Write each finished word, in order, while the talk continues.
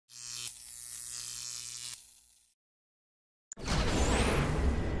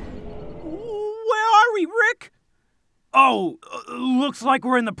Oh, looks like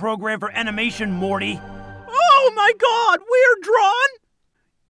we're in the program for animation, Morty. Oh my God, we're drawn?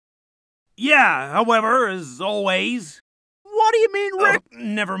 Yeah, however, as always... What do you mean, Rick? Oh,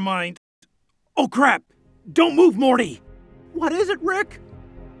 never mind. Oh crap! Don't move, Morty! What is it, Rick?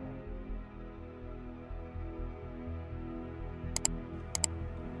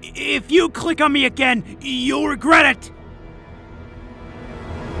 If you click on me again, you'll regret it!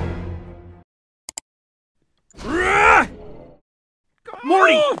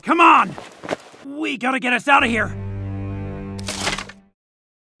 Morty, come on! We gotta get us out of here!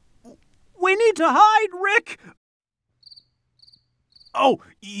 We need to hide, Rick! Oh,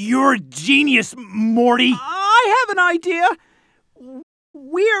 you're a genius, Morty! I have an idea!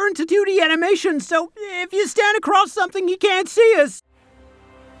 We're into 2D animation, so if you stand across something, you can't see us.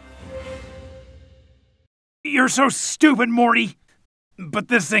 You're so stupid, Morty! But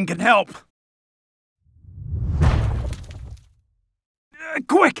this thing can help.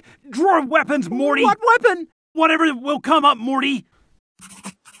 Quick! Draw weapons, Morty! What weapon? Whatever will come up, Morty!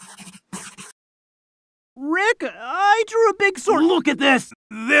 Rick, I drew a big sword. Look at this!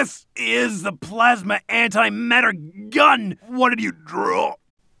 This is the plasma antimatter gun! What did you draw?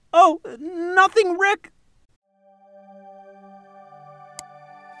 Oh, nothing, Rick.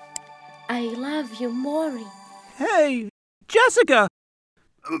 I love you, Morty. Hey, Jessica!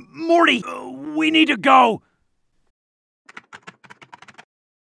 Morty, we need to go!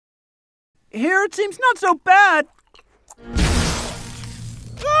 Here it seems not so bad.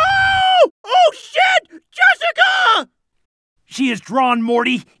 Oh! Oh, shit! Jessica! She is drawn,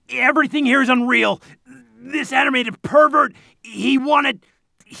 Morty. Everything here is unreal. This animated pervert, he wanted...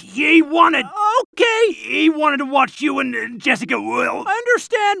 Okay! He wanted to watch you and Jessica Will. I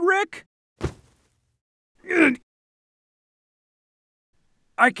understand, Rick.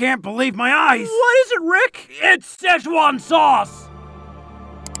 I can't believe my eyes. What is it, Rick? It's Szechuan sauce.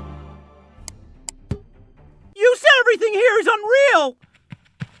 You said everything here is unreal.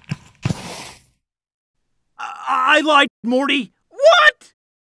 I lied, Morty. What?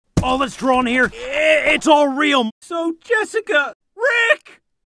 All that's drawn here, it's all real. So, Jessica, Rick!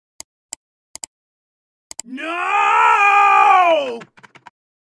 No!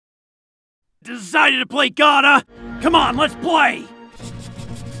 Decided to play God, huh? Come on, let's play!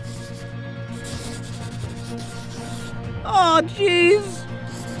 Aw, jeez.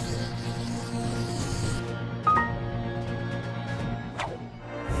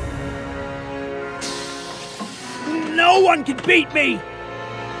 No one can beat me!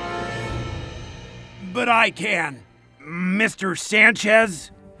 But I can, Mr.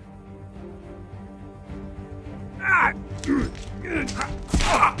 Sanchez.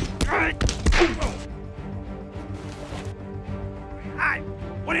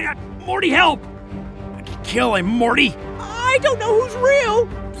 What do you... Morty, help! Kill him, Morty! I don't know who's real.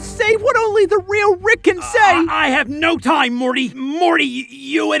 Say what only the real Rick can say. I have no time, Morty! Morty,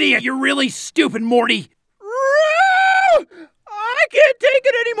 you idiot! You're really stupid, Morty! I can't take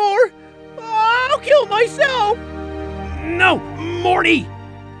it anymore. I'll kill myself. No, Morty!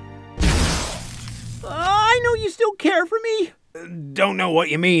 I know you still care for me. Don't know what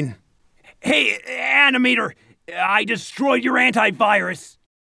you mean. Hey, Animator, I destroyed your antivirus.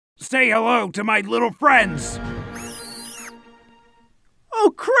 Say hello to my little friends.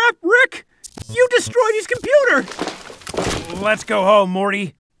 Oh crap, Rick! You destroyed his computer! Let's go home,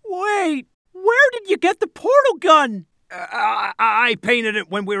 Morty. Wait, where did you get the portal gun? I painted it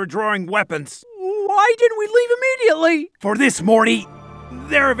when we were drawing weapons. Why didn't we leave immediately? For this, Morty,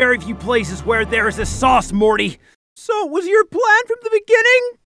 there are very few places where there is a sauce, Morty. So it was your plan from the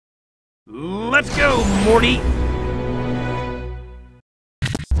beginning? Let's go, Morty.